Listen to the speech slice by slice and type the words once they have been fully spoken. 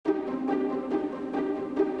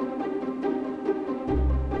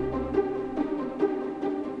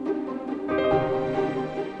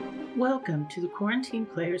to the Quarantine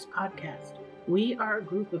Players podcast. We are a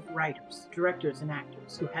group of writers, directors, and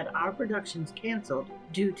actors who had our productions canceled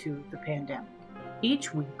due to the pandemic.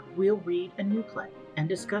 Each week, we'll read a new play and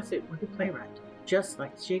discuss it with a playwright. Just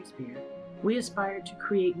like Shakespeare, we aspire to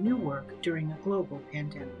create new work during a global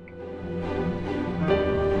pandemic.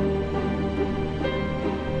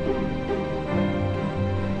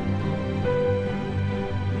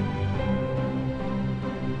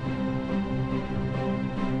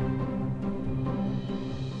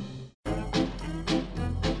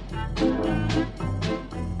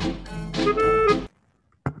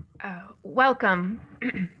 Welcome,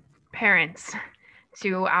 parents,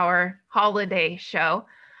 to our holiday show.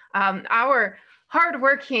 Our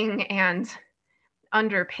hardworking and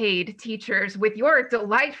underpaid teachers with your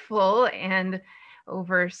delightful and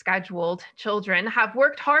overscheduled children have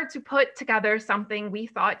worked hard to put together something we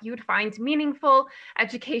thought you'd find meaningful,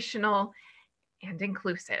 educational, and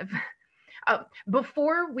inclusive.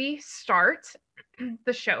 Before we start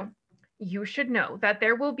the show, you should know that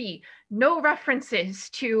there will be no references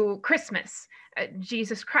to Christmas,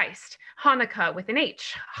 Jesus Christ, Hanukkah with an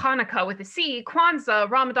H, Hanukkah with a C,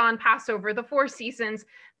 Kwanzaa, Ramadan, Passover, the Four Seasons,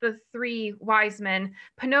 the Three Wise Men,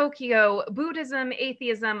 Pinocchio, Buddhism,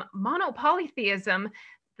 atheism, monopolytheism,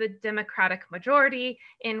 the Democratic majority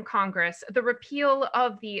in Congress, the repeal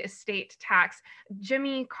of the estate tax,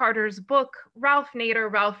 Jimmy Carter's book, Ralph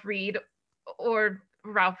Nader, Ralph Reed, or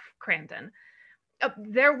Ralph Cramden.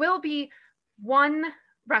 There will be one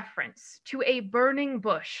reference to a burning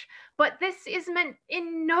bush, but this is meant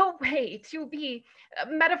in no way to be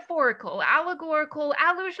metaphorical, allegorical,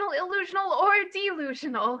 allusional, illusional, or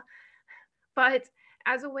delusional, but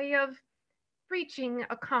as a way of reaching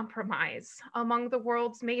a compromise among the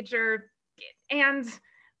world's major and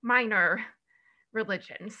minor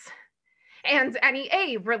religions, and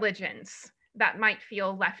any religions that might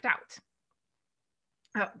feel left out.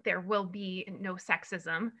 There will be no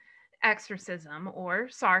sexism, exorcism, or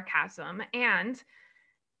sarcasm, and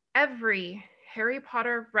every Harry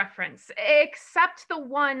Potter reference, except the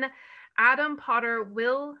one Adam Potter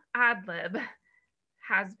will ad-lib,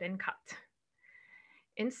 has been cut.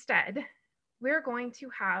 Instead, we're going to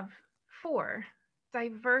have 4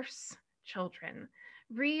 diverse children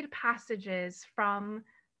read passages from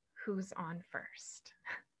Who's On First.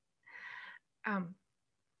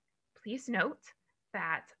 Please note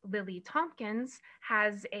that Lily Tompkins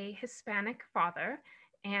has a Hispanic father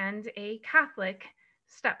and a Catholic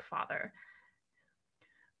stepfather.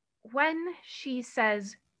 When she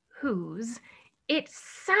says whose, it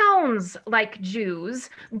sounds like Jews,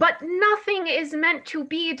 but nothing is meant to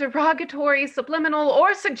be derogatory, subliminal,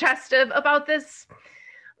 or suggestive about this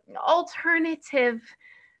alternative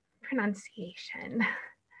pronunciation.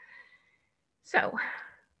 So,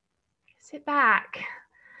 sit back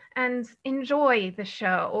and enjoy the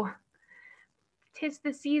show. 'Tis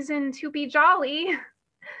the season to be jolly.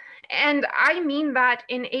 And I mean that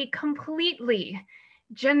in a completely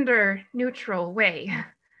gender-neutral way.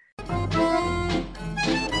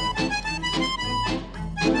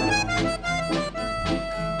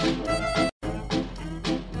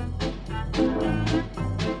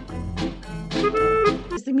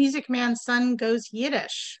 As the Music Man's Son Goes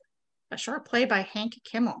Yiddish, a short play by Hank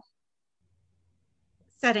Kimmel.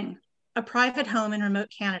 Setting, a private home in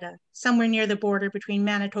remote Canada, somewhere near the border between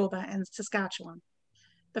Manitoba and Saskatchewan.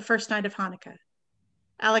 The first night of Hanukkah.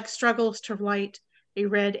 Alex struggles to light a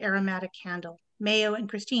red aromatic candle. Mayo and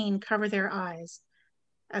Christine cover their eyes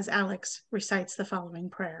as Alex recites the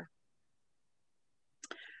following prayer.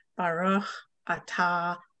 Baruch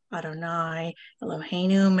atah Adonai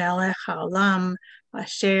Eloheinu melech haolam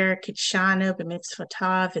asher kitshanu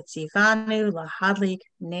b'mitzvotav v'tzivanu lahadlik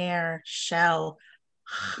ner shel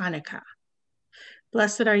Hanukkah.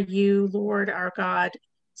 Blessed are you, Lord our God,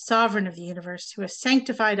 sovereign of the universe, who has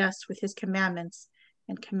sanctified us with his commandments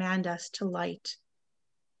and command us to light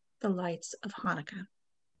the lights of Hanukkah.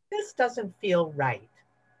 This doesn't feel right.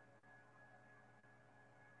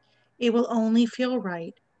 It will only feel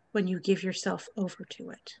right when you give yourself over to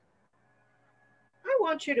it. I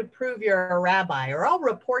want you to prove you're a rabbi, or I'll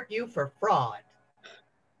report you for fraud.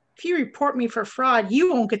 If you report me for fraud,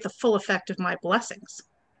 you won't get the full effect of my blessings.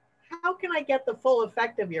 How can I get the full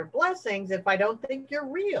effect of your blessings if I don't think you're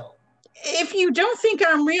real? If you don't think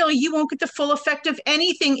I'm real, you won't get the full effect of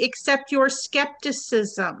anything except your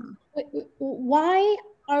skepticism. Why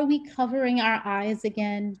are we covering our eyes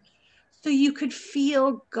again? So you could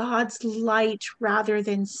feel God's light rather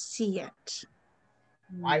than see it.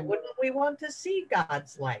 Why wouldn't we want to see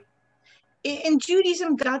God's light? In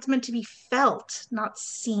Judaism, God's meant to be felt, not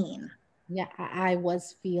seen. Yeah, I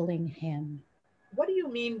was feeling him. What do you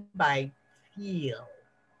mean by feel?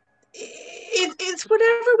 It's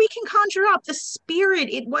whatever we can conjure up. The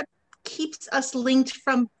spirit, what keeps us linked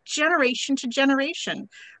from generation to generation.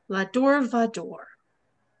 L'adore vador.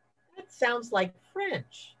 That sounds like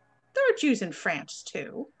French. There are Jews in France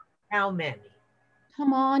too. How many?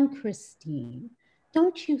 Come on, Christine.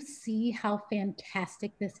 Don't you see how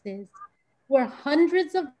fantastic this is? We're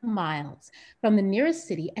hundreds of miles from the nearest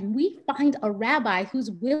city, and we find a rabbi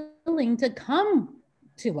who's willing to come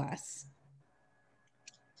to us.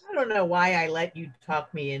 I don't know why I let you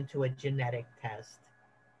talk me into a genetic test.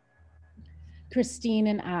 Christine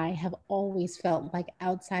and I have always felt like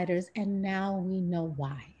outsiders, and now we know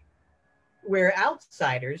why. We're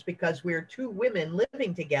outsiders because we're two women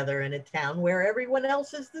living together in a town where everyone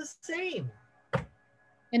else is the same.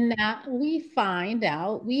 And now we find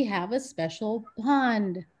out we have a special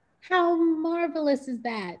bond. How marvelous is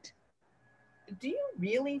that? Do you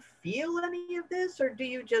really feel any of this, or do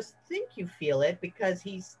you just think you feel it because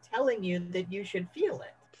he's telling you that you should feel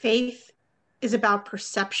it? Faith is about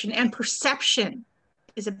perception, and perception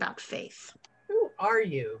is about faith. Who are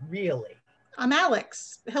you, really? I'm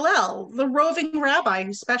Alex Hillel, the roving rabbi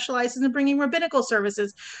who specializes in bringing rabbinical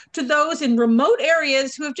services to those in remote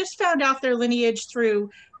areas who have just found out their lineage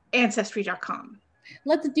through Ancestry.com.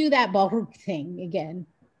 Let's do that Baruch thing again.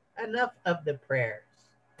 Enough of the prayers.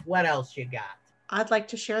 What else you got? I'd like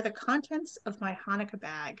to share the contents of my Hanukkah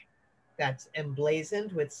bag. That's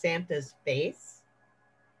emblazoned with Santa's face?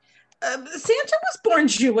 Santa was born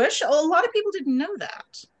Jewish. A lot of people didn't know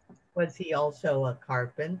that. Was he also a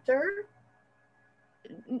carpenter?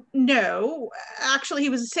 No, actually, he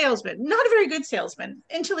was a salesman. Not a very good salesman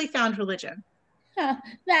until he found religion.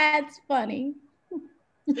 That's funny.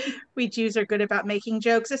 We Jews are good about making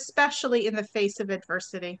jokes, especially in the face of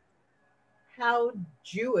adversity. How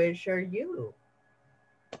Jewish are you?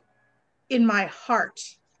 In my heart,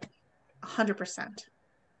 100%.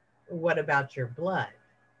 What about your blood?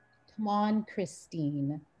 Come on,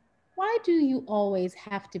 Christine. Why do you always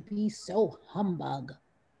have to be so humbug?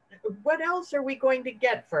 What else are we going to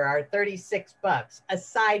get for our $36,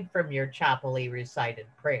 aside from your choppily recited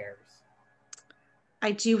prayers?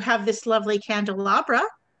 I do have this lovely candelabra.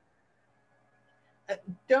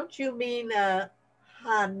 Don't you mean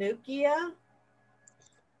Hanukkah?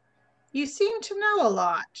 You seem to know a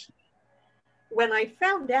lot. When I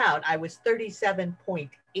found out I was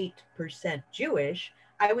 37.8% Jewish,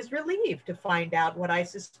 I was relieved to find out what I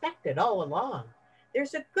suspected all along.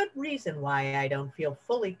 There's a good reason why I don't feel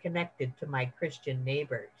fully connected to my Christian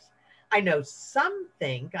neighbors. I know some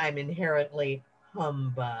think I'm inherently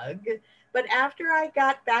humbug, but after I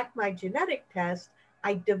got back my genetic test,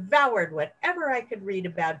 I devoured whatever I could read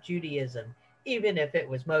about Judaism, even if it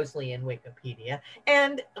was mostly in Wikipedia.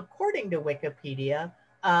 And according to Wikipedia,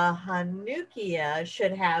 Hanukkah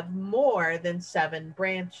should have more than 7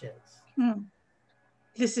 branches.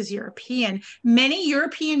 This is European. Many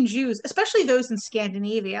European Jews, especially those in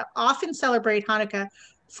Scandinavia, often celebrate Hanukkah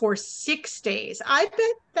for 6 days. I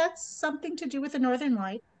bet that's something to do with the Northern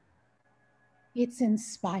Light. It's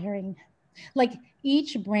inspiring. Like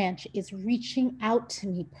each branch is reaching out to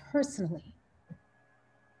me personally.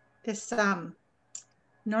 This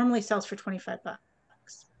normally sells for $25.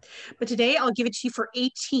 But today I'll give it to you for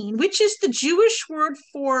 18, which is the Jewish word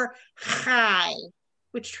for chai,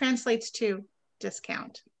 which translates to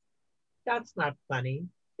discount. That's not funny.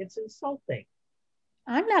 It's insulting.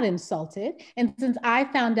 I'm not insulted. And since I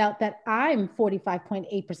found out that I'm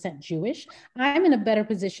 45.8% Jewish, I'm in a better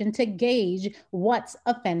position to gauge what's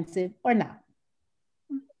offensive or not.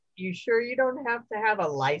 You sure you don't have to have a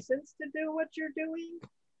license to do what you're doing?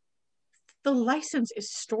 The license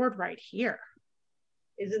is stored right here.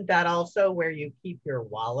 Isn't that also where you keep your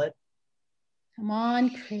wallet? Come on,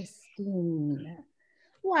 Christine.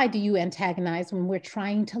 Why do you antagonize when we're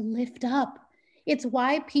trying to lift up? It's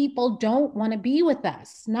why people don't want to be with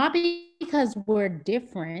us, not because we're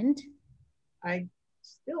different. I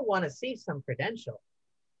still want to see some credential.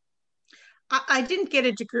 I didn't get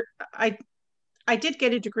a degree. I did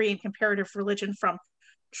get a degree in comparative religion from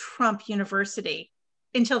Trump University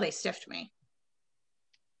until they stiffed me.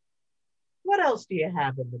 What else do you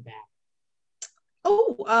have in the bag?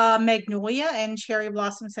 Oh, magnolia and cherry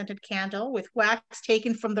blossom scented candle with wax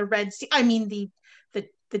taken from the Red Sea. I mean the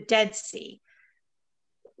Dead Sea,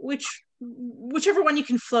 whichever one you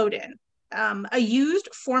can float in. A used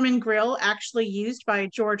Foreman grill, actually used by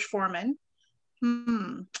George Foreman.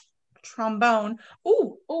 Trombone.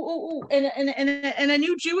 And a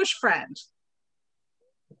new Jewish friend.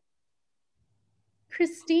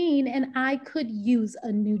 Christine and I could use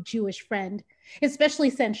a new Jewish friend, especially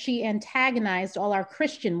since she antagonized all our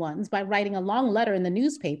Christian ones by writing a long letter in the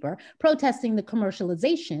newspaper protesting the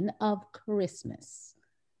commercialization of Christmas.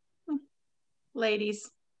 Ladies,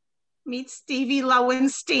 meet Stevie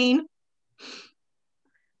Lowenstein.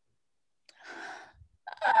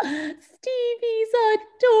 Stevie's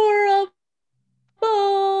adorable.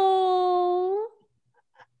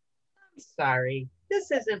 I'm sorry,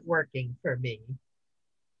 this isn't working for me.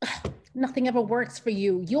 Nothing ever works for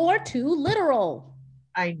you. You're too literal.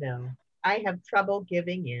 I know. I have trouble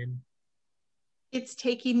giving in. It's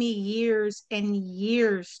taking me years and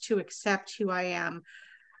years to accept who I am.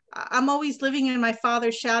 I'm always living in my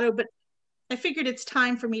father's shadow, but I figured it's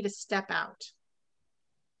time for me to step out.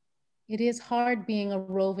 It is hard being a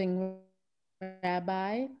roving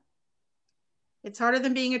rabbi. It's harder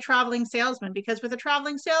than being a traveling salesman, because with a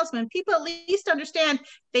traveling salesman, people at least understand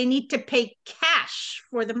they need to pay cash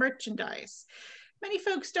for the merchandise. Many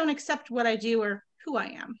folks don't accept what I do or who I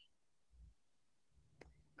am.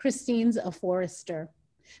 Christine's a forester.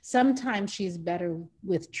 Sometimes she's better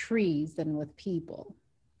with trees than with people.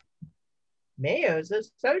 Mayo's a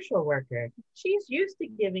social worker. She's used to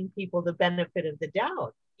giving people the benefit of the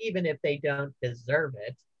doubt, even if they don't deserve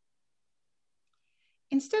it.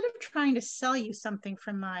 Instead of trying to sell you something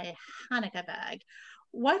from my Hanukkah bag,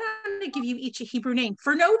 why don't I give you each a Hebrew name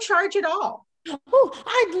for no charge at all? Oh,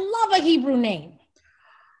 I'd love a Hebrew name.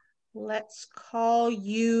 Let's call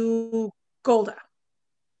you Golda.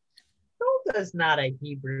 Golda's not a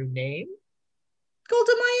Hebrew name.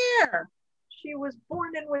 Golda Meir, She was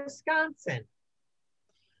born in Wisconsin.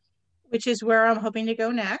 which is where I'm hoping to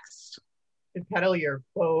go next. To peddle your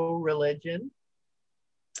faux religion.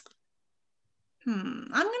 I'm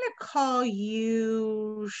going to call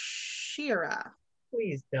you Shira.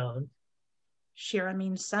 Please don't. Shira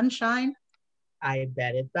means sunshine. I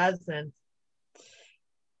bet it doesn't.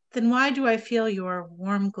 Then why do I feel your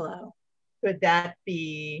warm glow? Could that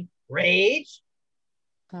be rage?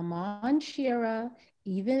 Come on, Shira.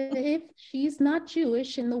 Even if she's not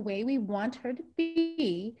Jewish in the way we want her to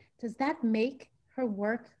be, does that make her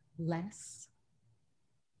work less?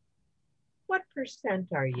 What percent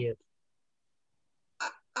are you?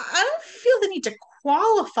 I don't feel the need to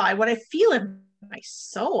qualify what I feel in my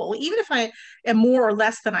soul, even if I am more or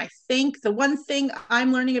less than I think. The one thing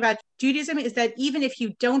I'm learning about Judaism is that even if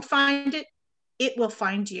you don't find it, it will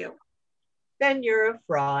find you. Then you're a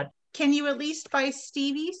fraud. Can you at least buy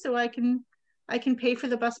Stevie so I can pay for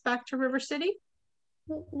the bus back to River City?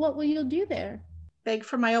 What will you do there? Beg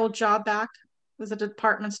for my old job back. It was a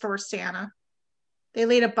department store Santa. They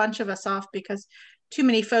laid a bunch of us off because too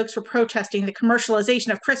many folks were protesting the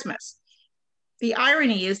commercialization of Christmas. The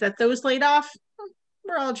irony is that those laid off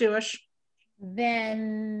were all Jewish.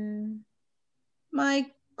 Then My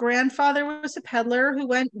grandfather was a peddler who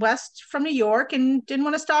went west from New York and didn't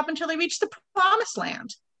want to stop until he reached the promised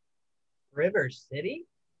land. River City?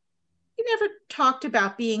 He never talked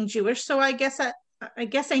about being Jewish, so I guess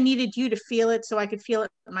I needed you to feel it so I could feel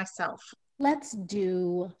it myself. let's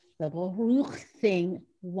do the Baruch thing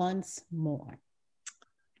once more.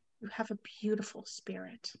 You have a beautiful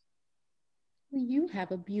spirit. You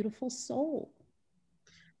have a beautiful soul.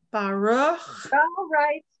 Baruch. All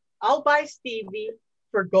right. I'll buy Stevie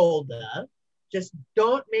for Golda. Just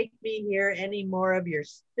don't make me hear any more of your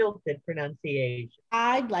stilted pronunciation.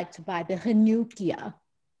 I'd like to buy the Hanukkah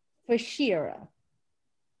for Shira.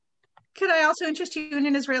 Could I also interest you in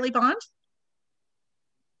an Israeli bond?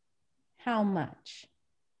 How much?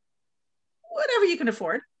 Whatever you can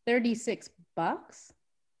afford. $36?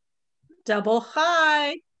 Double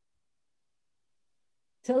high.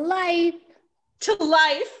 To life. To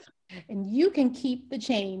life. And you can keep the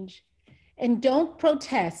change. And don't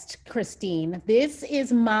protest, Christine. This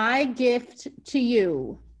is my gift to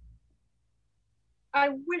you. I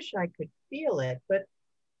wish I could feel it, but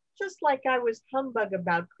just like I was humbug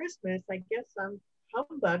about Christmas, I guess I'm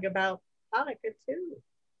humbug about Hanukkah too.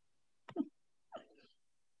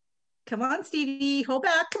 Come on, Stevie. Hold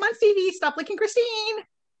back. Come on, Stevie. Stop licking Christine.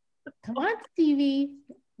 Come on, Stevie.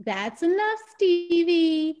 That's enough,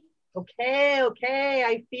 Stevie. Okay,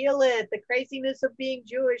 I feel it. The craziness of being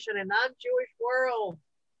Jewish in a non-Jewish world.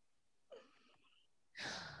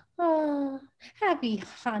 Oh, happy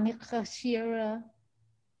Hanukkah, Shira.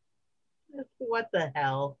 What the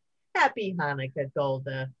hell? Happy Hanukkah,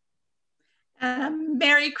 Golda.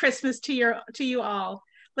 Merry Christmas to you all.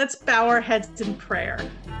 Let's bow our heads in prayer.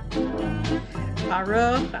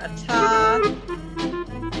 Baruch atah.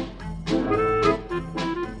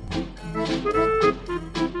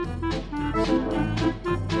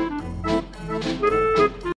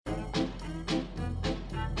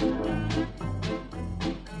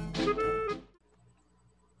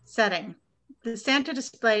 Setting: the Santa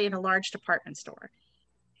display in a large department store.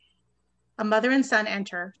 A mother and son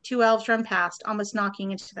enter. Two elves run past, almost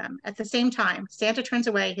knocking into them. At the same time, Santa turns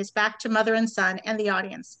away, his back to mother and son and the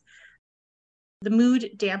audience. The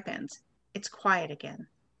mood dampens. It's quiet again.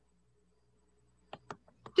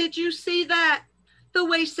 Did you see that? The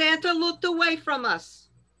way Santa looked away from us.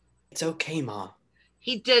 It's okay, Ma.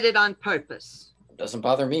 He did it on purpose. Doesn't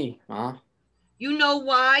bother me, Ma. You know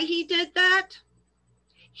why he did that?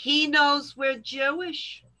 He knows we're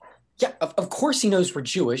Jewish. Yeah, of course he knows we're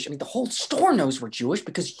Jewish. I mean, the whole store knows we're Jewish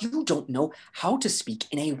because you don't know how to speak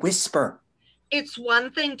in a whisper. It's one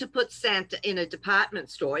thing to put Santa in a department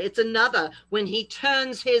store. It's another when he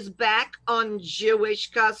turns his back on Jewish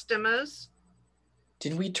customers.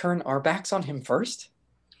 Did we turn our backs on him first?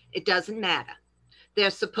 It doesn't matter. They're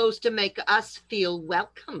supposed to make us feel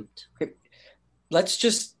welcomed. Okay. Let's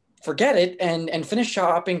just forget it and finish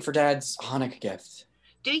shopping for Dad's Hanukkah gift.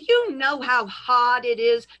 Do you know how hard it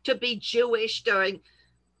is to be Jewish during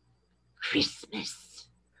Christmas?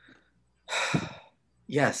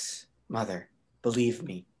 Yes, Mother. Believe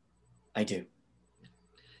me, I do.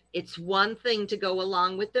 It's one thing to go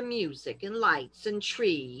along with the music and lights and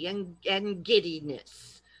tree and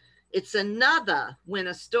giddiness. It's another when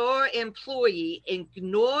a store employee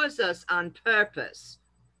ignores us on purpose,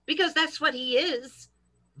 because that's what he is,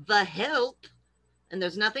 the help, and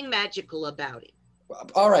there's nothing magical about it.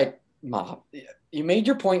 All right, Ma, you made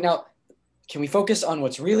your point. Now, can we focus on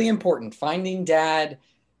what's really important? Finding Dad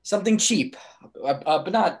something cheap, but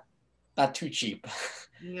not too cheap.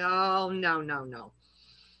 No.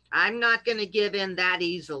 I'm not going to give in that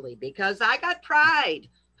easily because I got pride.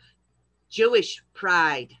 Jewish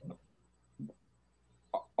pride.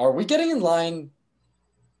 Are we getting in line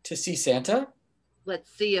to see Santa? Let's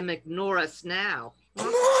see him ignore us now.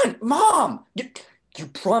 Come on, Mom! You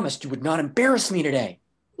promised you would not embarrass me today.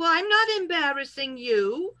 Well, I'm not embarrassing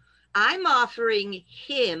you. I'm offering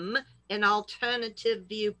him an alternative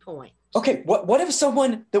viewpoint. Okay, what if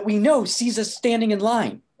someone that we know sees us standing in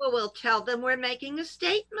line? Well, we'll tell them we're making a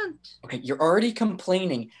statement. Okay, you're already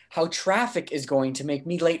complaining how traffic is going to make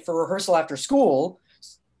me late for rehearsal after school.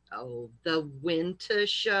 Oh, the winter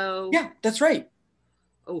show? Yeah, that's right.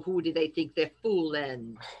 Oh, who do they think they're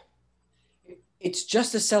fooling? It's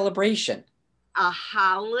just a celebration. A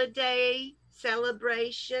holiday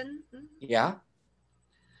celebration? Yeah?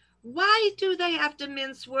 Why do they have to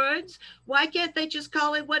mince words? Why can't they just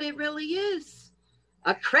call it what it really is?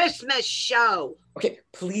 A Christmas show. Okay,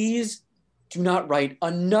 please do not write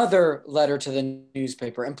another letter to the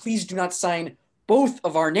newspaper, and please do not sign both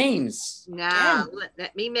of our names. Now,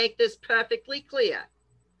 let me make this perfectly clear.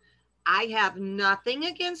 I have nothing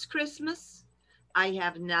against Christmas. I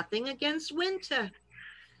have nothing against winter.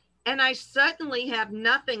 And I certainly have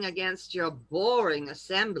nothing against your boring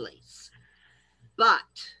assemblies.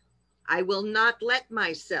 But I will not let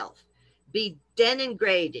myself be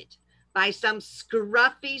denigrated by some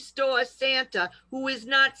scruffy store Santa who is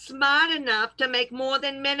not smart enough to make more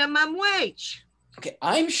than minimum wage. Okay,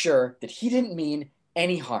 I'm sure that he didn't mean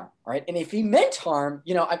any harm, all right? And if he meant harm,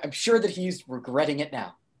 I'm sure that he's regretting it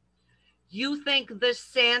now. You think this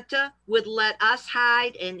Santa would let us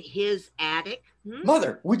hide in his attic?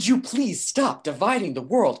 Mother, would you please stop dividing the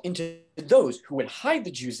world into those who would hide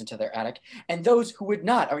the Jews into their attic and those who would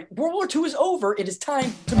not? All right, World War II is over. It is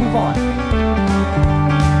time to move on.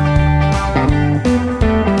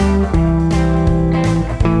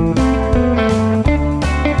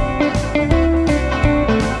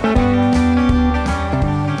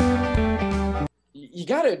 You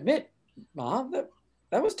got to admit, Mom,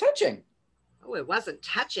 that was touching. Oh, it wasn't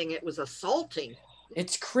touching. It was assaulting.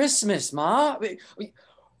 It's Christmas, Ma.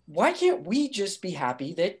 Why can't we just be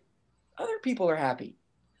happy that other people are happy?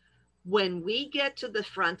 When we get to the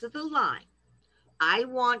front of the line, I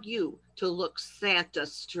want you to look Santa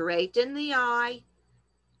straight in the eye,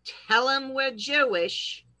 tell him we're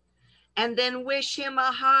Jewish, and then wish him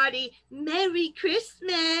a hearty Merry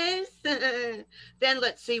Christmas. Then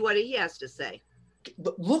let's see what he has to say.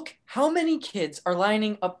 Look how many kids are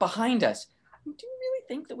lining up behind us. Do you really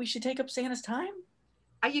think that we should take up Santa's time?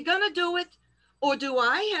 Are you going to do it? Or do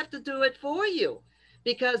I have to do it for you?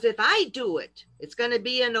 Because if I do it, it's going to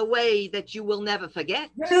be in a way that you will never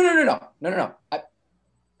forget. No.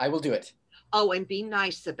 I will do it. Oh, and be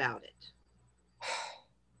nice about it.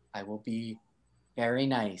 I will be very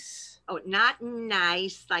nice. Oh, not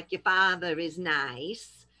nice like your father is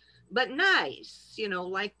nice, but nice,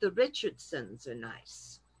 like the Richardsons are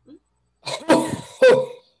nice.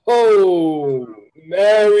 Oh,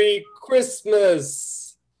 Merry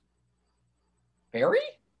Christmas. Barry?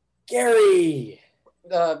 Gary.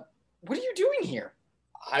 What are you doing here?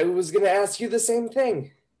 I was going to ask you the same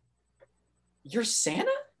thing. You're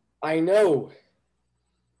Santa? I know.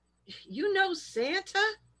 You know Santa?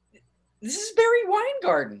 This is Barry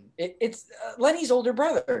Weingarten. It's Lenny's older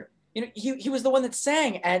brother. You know, he was the one that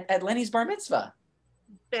sang at Lenny's bar mitzvah.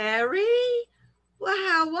 Barry? Well,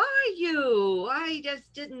 how are you? I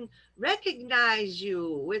just didn't recognize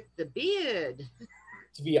you with the beard.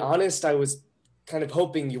 To be honest, I was kind of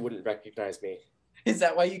hoping you wouldn't recognize me. Is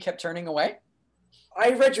that why you kept turning away?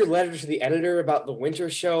 I read your letter to the editor about the winter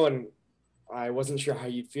show, and I wasn't sure how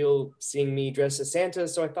you'd feel seeing me dressed as Santa,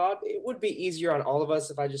 so I thought it would be easier on all of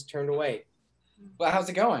us if I just turned away. Well, how's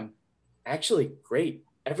it going? Actually, great.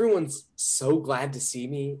 Everyone's so glad to see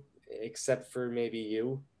me, except for maybe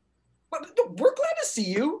you. But we're glad to see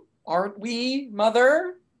you, aren't we,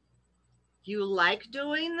 Mother? You like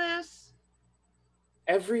doing this?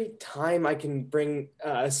 Every time I can bring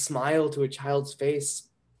a smile to a child's face,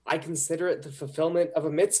 I consider it the fulfillment of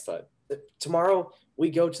a mitzvah. Tomorrow, we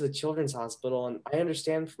go to the children's hospital, and I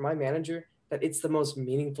understand from my manager that it's the most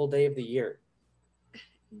meaningful day of the year.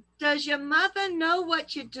 Does your mother know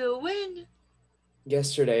what you're doing?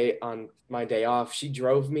 Yesterday, on my day off, she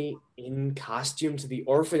drove me in costume to the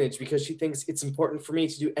orphanage because she thinks it's important for me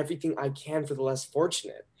to do everything I can for the less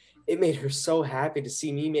fortunate. It made her so happy to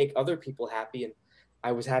see me make other people happy, and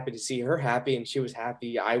I was happy to see her happy, and she was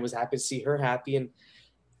happy. I was happy to see her happy, and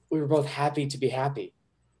we were both happy to be happy.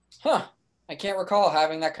 Huh. I can't recall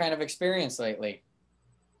having that kind of experience lately.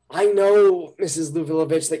 I know, Mrs.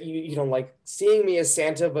 Luvilovich, that you don't like seeing me as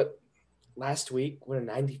Santa, but last week when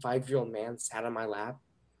a 95-year-old man sat on my lap,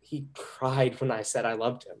 he cried when I said I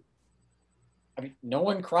loved him. I mean, no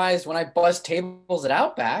one cries when I buzz tables at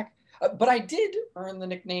Outback, but I did earn the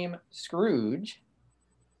nickname Scrooge.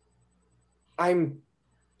 I'm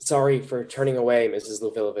sorry for turning away, Mrs.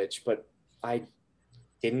 Luvilovich, but I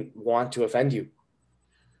didn't want to offend you.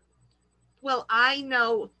 Well, I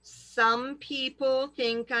know some people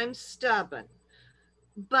think I'm stubborn,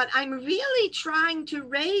 but I'm really trying to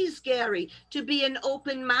raise Gary to be an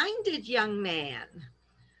open-minded young man.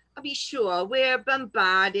 I'll be sure we're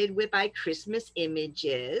bombarded with our Christmas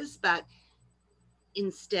images, but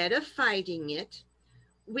instead of fighting it,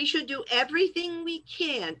 we should do everything we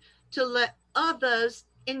can to let others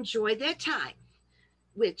enjoy their time,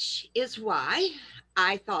 which is why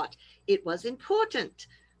I thought it was important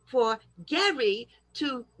for Gary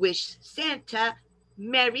to wish Santa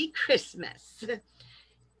Merry Christmas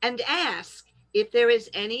and ask if there is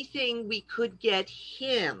anything we could get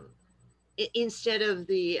him instead of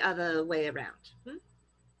the other way around.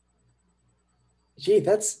 Gee,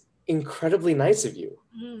 that's incredibly nice of you.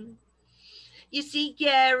 You see,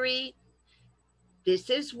 Gary, this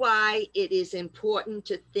is why it is important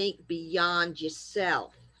to think beyond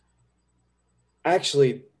yourself.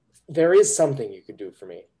 Actually, there is something you could do for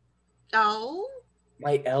me. Oh?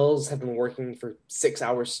 My elves have been working for 6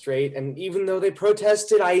 hours straight, and even though they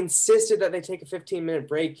protested, I insisted that they take a 15-minute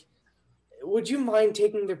break. Would you mind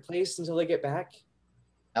taking their place until they get back?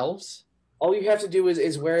 Elves? All you have to do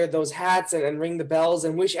is wear those hats and ring the bells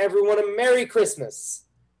and wish everyone a Merry Christmas.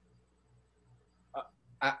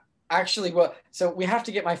 Actually, well, so we have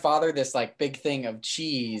to get my father this like big thing of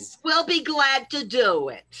cheese. We'll be glad to do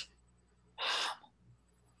it.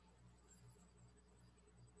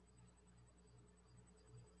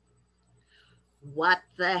 What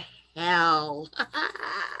the hell?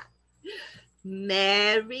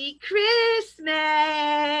 Merry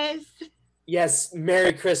Christmas! Yes,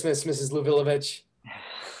 Merry Christmas, Mrs. Luvilovich.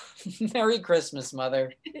 Merry Christmas,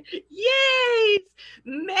 Mother. Yay!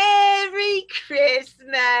 Merry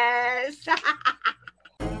Christmas!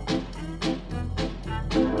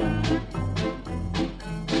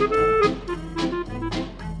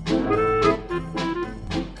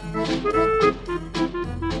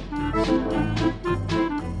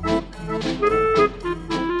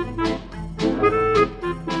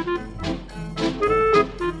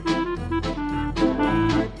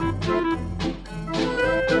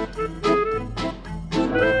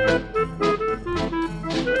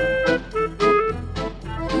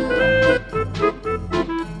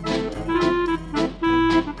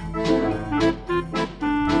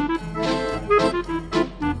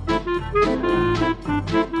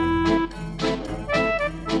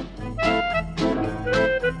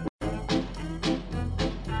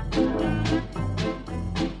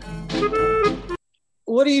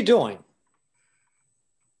 What are you doing?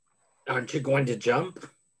 Aren't you going to jump?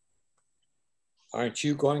 Aren't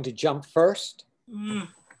you going to jump first?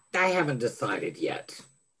 I haven't decided yet.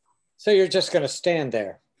 So you're just going to stand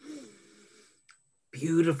there?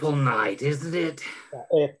 Beautiful night, isn't it?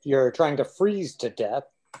 If you're trying to freeze to death.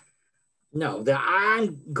 No,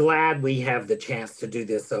 I'm glad we have the chance to do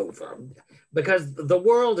this over because the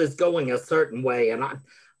world is going a certain way and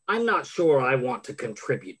I'm not sure I want to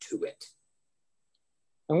contribute to it.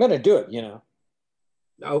 I'm going to do it, you know.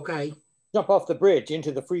 Okay. Jump off the bridge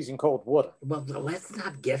into the freezing cold water. Well, let's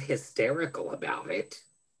not get hysterical about it.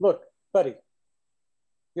 Look, buddy,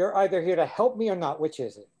 you're either here to help me or not. Which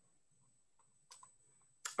is it?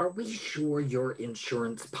 Are we sure your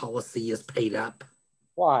insurance policy is paid up?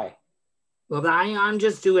 Why? Well, I'm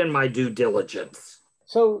just doing my due diligence.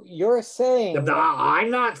 So you're saying...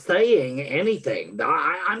 I'm not saying anything.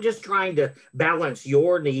 I'm just trying to balance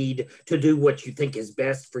your need to do what you think is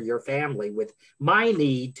best for your family with my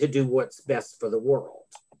need to do what's best for the world.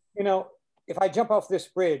 You know, if I jump off this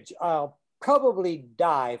bridge, I'll probably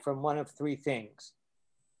die from one of three things,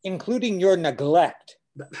 including your neglect.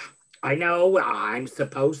 I know I'm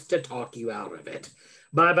supposed to talk you out of it,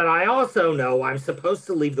 but I also know I'm supposed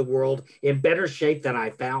to leave the world in better shape than I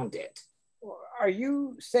found it. Are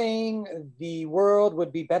you saying the world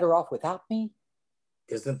would be better off without me?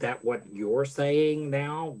 Isn't that what you're saying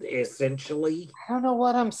now, essentially? I don't know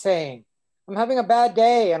what I'm saying. I'm having a bad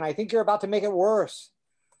day, and I think you're about to make it worse.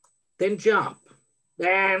 Then jump,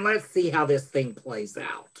 and let's see how this thing plays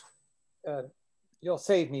out. You'll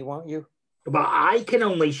save me, won't you? But I can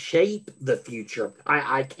only shape the future.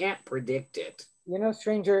 I can't predict it. You know,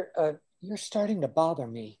 stranger, you're starting to bother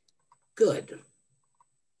me. Good.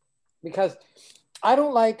 Because I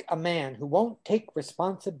don't like a man who won't take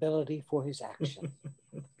responsibility for his actions.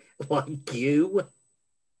 Like you?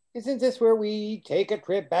 Isn't this where we take a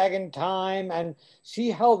trip back in time and see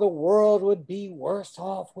how the world would be worse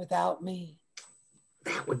off without me?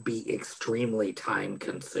 That would be extremely time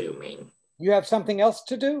consuming. You have something else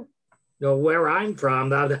to do? No, where I'm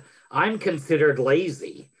from, I'm considered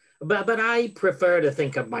lazy, but I prefer to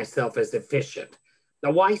think of myself as efficient.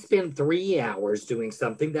 Now, why spend 3 hours doing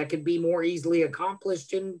something that could be more easily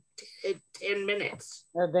accomplished in 10 minutes?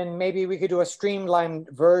 Then maybe we could do a streamlined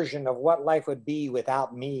version of what life would be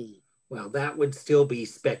without me. Well, that would still be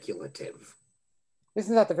speculative.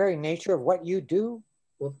 Isn't that the very nature of what you do?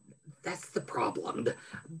 Well, that's the problem.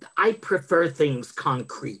 I prefer things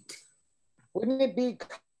concrete. Wouldn't it be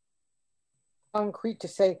concrete to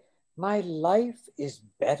say, my life is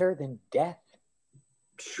better than death?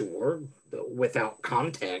 Sure, without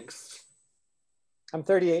context. I'm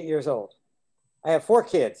 38 years old. I have 4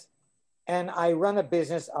 kids, and I run a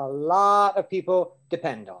business a lot of people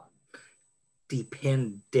depend on.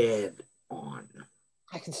 Depended on.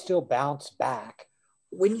 I can still bounce back.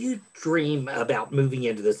 When you dream about moving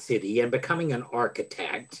into the city and becoming an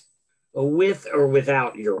architect, with or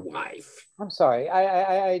without your wife. I'm sorry,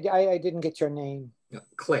 I didn't get your name.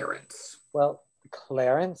 Clarence. Well,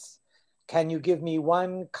 Clarence, can you give me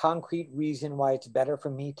one concrete reason why it's better for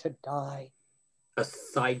me to die?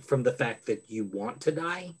 Aside from the fact that you want to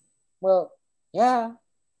die? Well, yeah.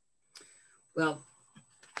 Well,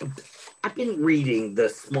 I've been reading the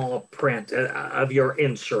small print of your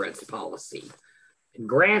insurance policy.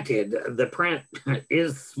 Granted, the print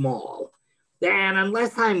is small. And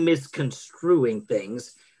unless I'm misconstruing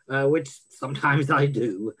things, which sometimes I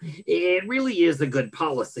do, it really is a good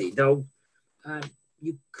policy, though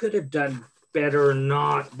you could have done better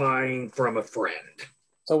not buying from a friend.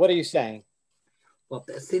 So what are you saying? Well,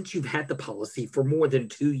 since you've had the policy for more than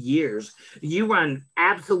 2 years, you run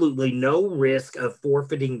absolutely no risk of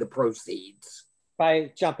forfeiting the proceeds.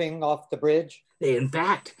 By jumping off the bridge? In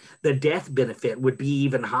fact, the death benefit would be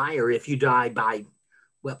even higher if you die by,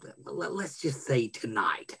 well, let's just say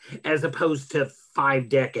tonight, as opposed to 5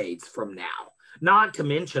 decades from now. Not to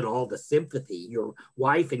mention all the sympathy your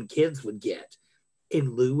wife and kids would get.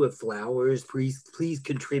 In lieu of flowers, please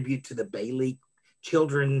contribute to the Bailey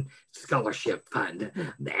Children Scholarship Fund.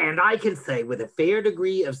 And I can say with a fair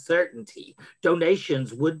degree of certainty,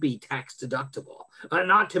 donations would be tax deductible.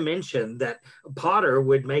 Not to mention that Potter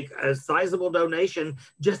would make a sizable donation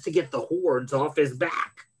just to get the hordes off his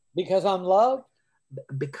back. Because I'm loved?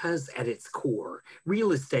 Because at its core,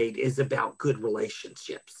 real estate is about good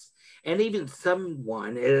relationships. And even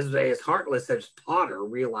someone as heartless as Potter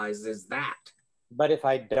realizes that. But if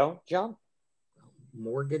I don't jump?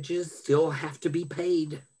 Mortgages still have to be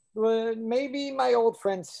paid. Well, maybe my old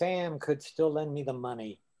friend Sam could still lend me the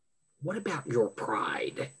money. What about your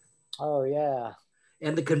pride? Oh, yeah.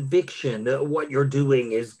 And the conviction that what you're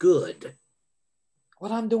doing is good.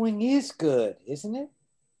 What I'm doing is good, isn't it?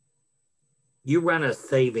 You run a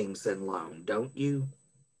savings and loan, don't you?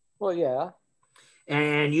 Well, yeah.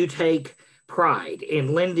 And you take pride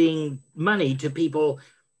in lending money to people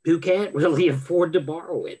who can't really afford to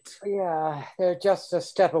borrow it. Yeah, they're just a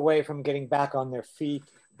step away from getting back on their feet.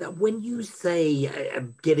 When you say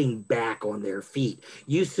getting back on their feet,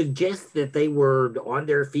 you suggest that they were on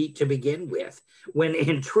their feet to begin with, when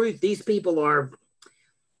in truth, these people are,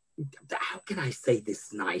 how can I say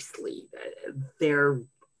this nicely? They're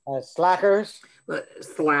slackers?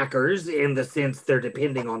 Slackers in the sense they're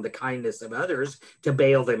depending on the kindness of others to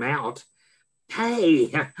bail them out.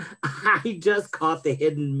 Hey, I just caught the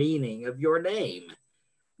hidden meaning of your name.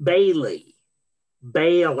 Bailey.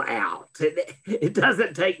 Bail out. It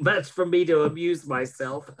doesn't take much for me to amuse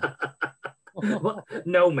myself. Well,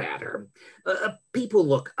 no matter. People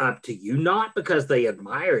look up to you, not because they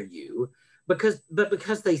admire you, but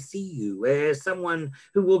because they see you as someone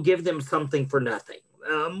who will give them something for nothing,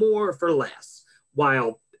 more for less.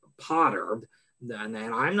 While Potter, and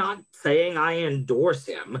I'm not saying I endorse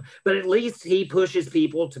him, but at least he pushes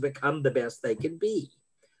people to become the best they can be.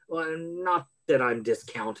 Well, not that I'm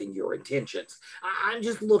discounting your intentions. I'm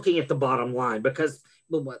just looking at the bottom line because,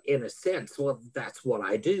 well, in a sense, well, that's what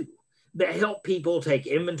I do. That help people take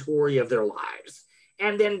inventory of their lives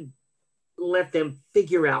and then let them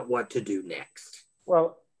figure out what to do next.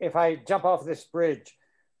 Well, if I jump off this bridge,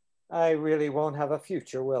 I really won't have a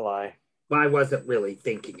future, will I? I wasn't really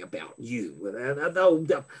thinking about you,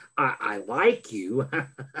 though I like you.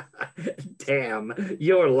 Damn,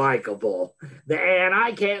 you're likable. And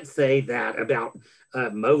I can't say that about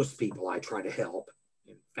most people I try to help.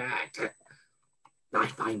 In fact, I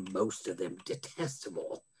find most of them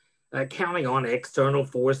detestable. Counting on external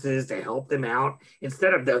forces to help them out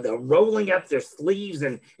instead of the rolling up their sleeves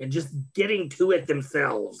and just getting to it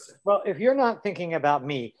themselves. Well, if you're not thinking about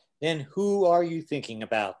me, then who are you thinking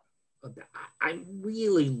about? I'm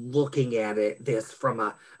really looking at this from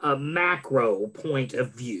a macro point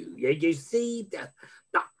of view. You see,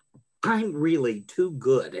 I'm really too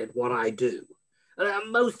good at what I do.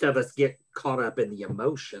 Most of us get caught up in the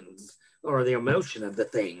emotions or the emotion of the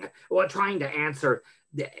thing, or trying to answer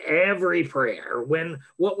every prayer, when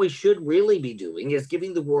what we should really be doing is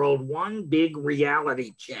giving the world one big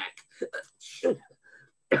reality check.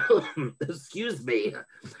 Excuse me.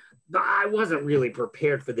 I wasn't really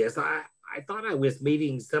prepared for this. I thought I was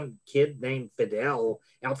meeting some kid named Fidel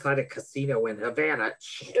outside a casino in Havana.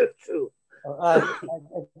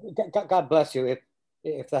 God bless you,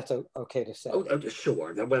 if that's okay to say. Oh,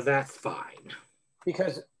 sure. Well, that's fine.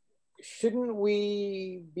 Because shouldn't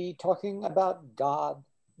we be talking about God?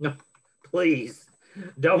 No, please,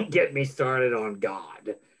 don't get me started on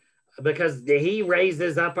God. Because he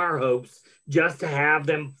raises up our hopes just to have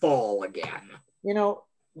them fall again. You know,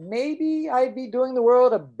 maybe I'd be doing the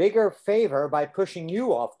world a bigger favor by pushing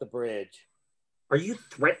you off the bridge. Are you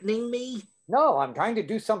threatening me? No, I'm trying to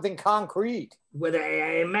do something concrete. Well,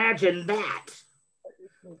 imagine that.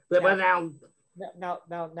 But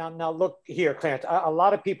now, look here, Clarence. A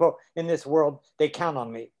lot of people in this world, they count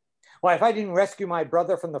on me. Why, if I didn't rescue my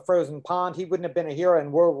brother from the frozen pond, he wouldn't have been a hero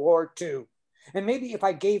in World War II. And maybe if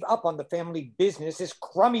I gave up on the family business, this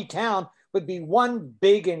crummy town would be one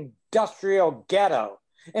big industrial ghetto.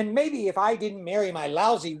 And maybe if I didn't marry my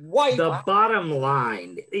lousy wife... The bottom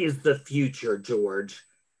line is the future, George.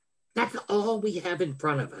 That's all we have in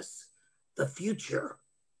front of us. The future.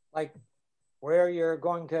 Like where you're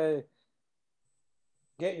going to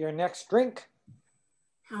get your next drink?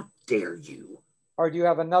 How dare you? Or do you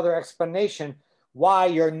have another explanation why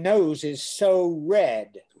your nose is so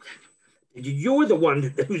red? You're the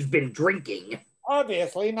one who's been drinking.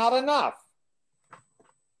 Obviously not enough.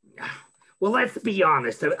 Well, let's be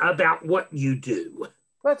honest about what you do.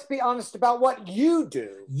 Let's be honest about what you do.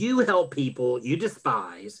 You help people you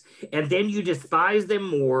despise, and then you despise them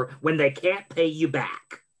more when they can't pay you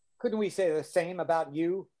back. Couldn't we say the same about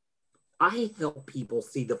you? I help people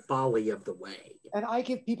see the folly of the way. And I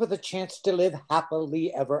give people the chance to live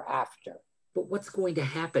happily ever after. But what's going to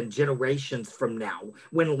happen generations from now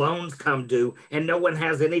when loans come due and no one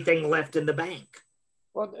has anything left in the bank?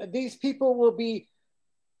 Well, these people will be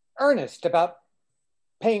earnest about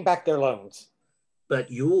paying back their loans.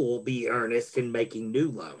 But you'll be earnest in making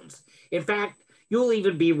new loans. In fact, you'll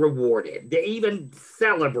even be rewarded, even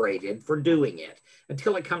celebrated for doing it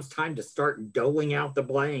until it comes time to start doling out the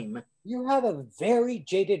blame. You have a very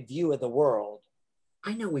jaded view of the world.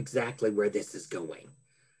 I know exactly where this is going.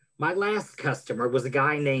 My last customer was a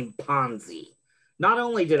guy named Ponzi. Not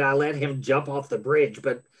only did I let him jump off the bridge,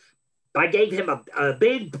 but I gave him a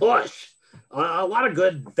big push. A lot of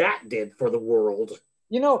good that did for the world.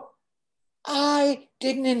 You know, I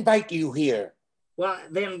didn't invite you here. Well,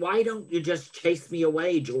 then why don't you just chase me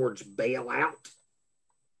away, George Bailout?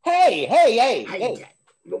 Hey.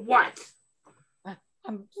 What?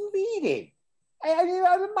 I'm bleeding.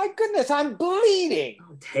 My goodness, I'm bleeding.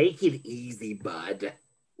 Oh, take it easy, bud.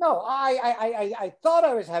 No, I thought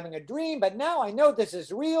I was having a dream, but now I know this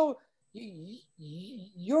is real.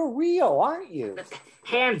 You're real, aren't you?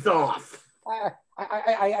 Hands off.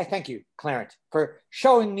 I thank you, Clarence, for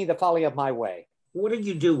showing me the folly of my way. What are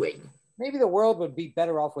you doing? Maybe the world would be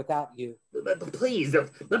better off without you. Please,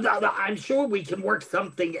 I'm sure we can work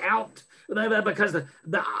something out because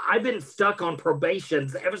I've been stuck on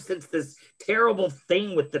probation ever since this terrible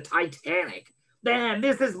thing with the Titanic. Man,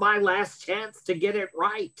 this is my last chance to get it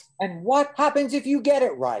right. And what happens if you get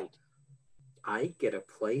it right? I get a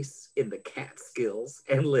place in the Catskills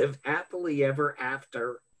and live happily ever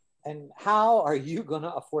after. And how are you going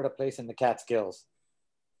to afford a place in the Catskills?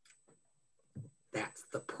 That's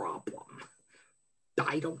the problem.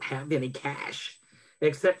 I don't have any cash,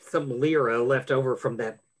 except some lira left over from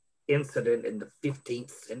that incident in the 15th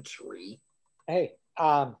century. Hey,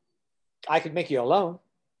 I could make you a loan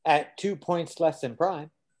at 2 points less than prime.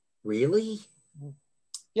 Really?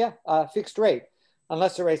 Yeah, fixed rate.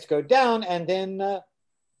 Unless the rates go down, and then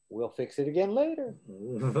we'll fix it again later.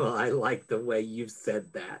 I like the way you've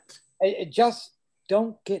said that. Just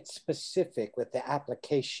don't get specific with the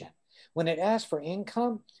application. When it asks for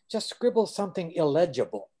income, just scribble something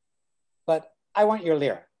illegible. But I want your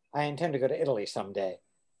lira. I intend to go to Italy someday,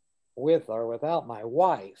 with or without my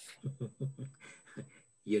wife.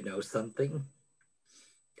 You know something?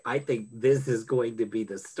 I think this is going to be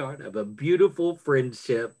the start of a beautiful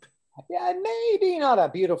friendship. Yeah, maybe not a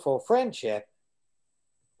beautiful friendship,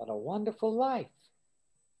 but a wonderful life.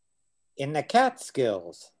 In the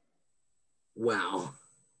Catskills. Wow.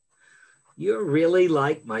 You're really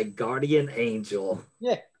like my guardian angel.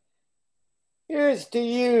 Yeah. Here's to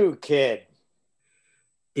you, kid.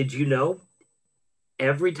 Did you know?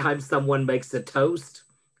 Every time someone makes a toast,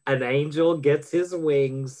 an angel gets his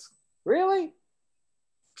wings. Really?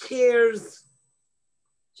 Cheers.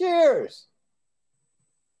 Cheers.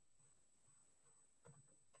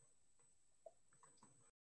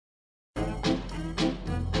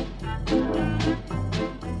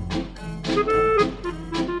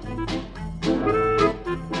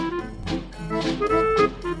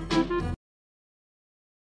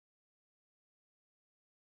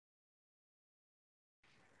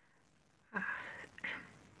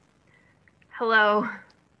 Hello.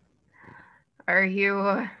 Are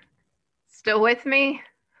you still with me?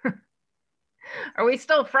 Are we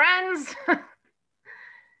still friends? Can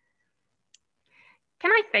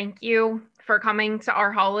I thank you for coming to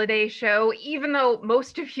our holiday show, even though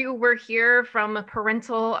most of you were here from a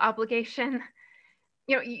parental obligation?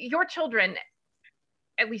 You know, your children,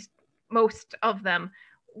 at least most of them,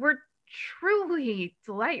 were truly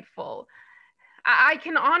delightful. I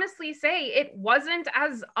can honestly say it wasn't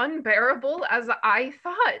as unbearable as I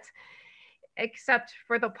thought, except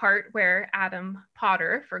for the part where Adam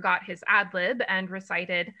Potter forgot his ad lib and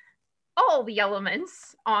recited all the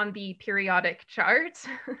elements on the periodic chart.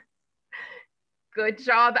 Good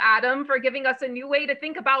job, Adam, for giving us a new way to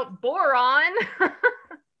think about boron.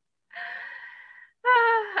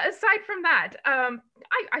 Aside from that,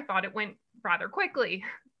 I thought it went rather quickly.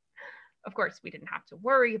 Of course, we didn't have to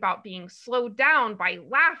worry about being slowed down by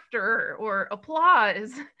laughter or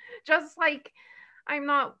applause, just like I'm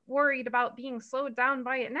not worried about being slowed down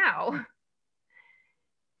by it now.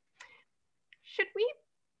 Should we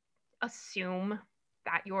assume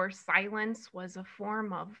that your silence was a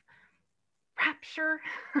form of rapture?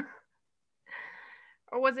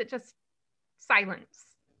 Or was it just silence?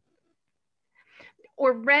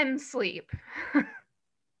 Or REM sleep?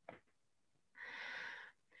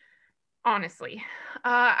 Honestly,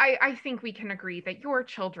 I think we can agree that your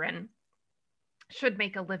children should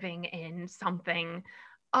make a living in something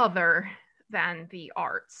other than the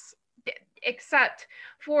arts, except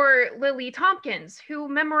for Lily Tompkins, who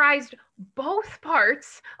memorized both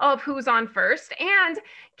parts of Who's on First and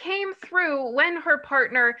came through when her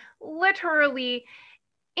partner literally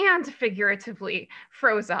and figuratively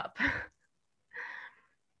froze up.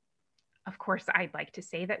 Of course, I'd like to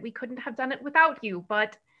say that we couldn't have done it without you,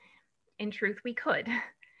 but in truth, we could.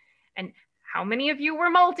 And how many of you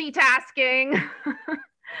were multitasking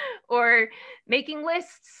or making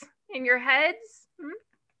lists in your heads?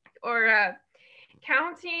 Or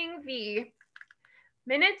counting the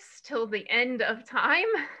minutes till the end of time?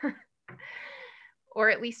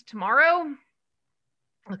 Or at least tomorrow?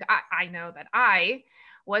 Look, I know that I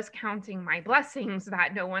was counting my blessings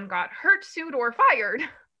that no one got hurt, sued, or fired.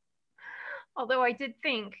 Although I did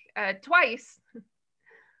think twice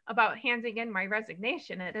about handing in my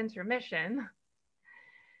resignation at intermission.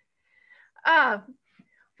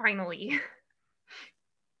 Finally,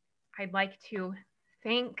 I'd like to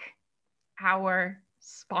thank our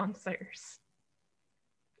sponsors.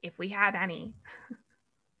 if we had any.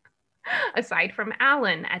 Aside from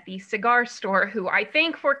Alan at the cigar store, who I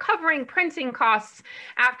thank for covering printing costs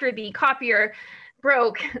after the copier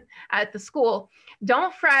broke at the school.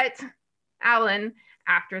 Don't fret, Alan.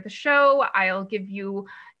 After the show, I'll give you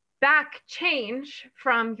back change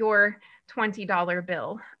from your $20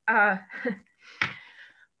 bill.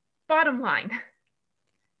 Bottom line,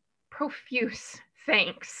 profuse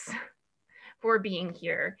thanks for being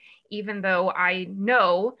here, even though I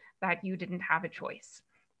know that you didn't have a choice.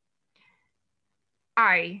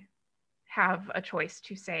 I have a choice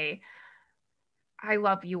to say, I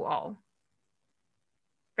love you all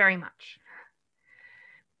very much.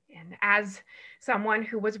 And as someone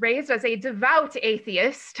who was raised as a devout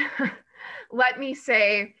atheist, let me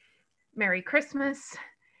say Merry Christmas,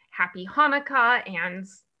 Happy Hanukkah, and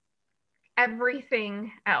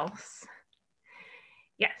everything else.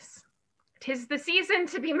 Yes, 'tis the season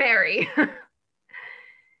to be merry,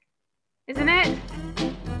 isn't it?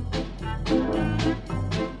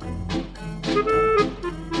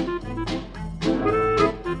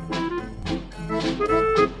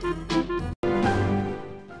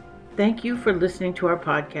 Thank you for listening to our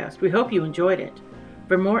podcast. We hope you enjoyed it.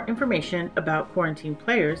 For more information about Quarantine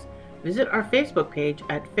Players, visit our Facebook page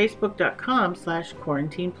at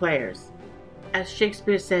facebook.com/quarantineplayers. As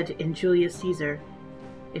Shakespeare said in Julius Caesar,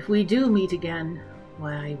 if we do meet again,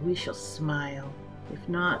 why, we shall smile. If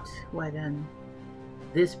not, why then,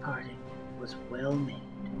 this parting was well made.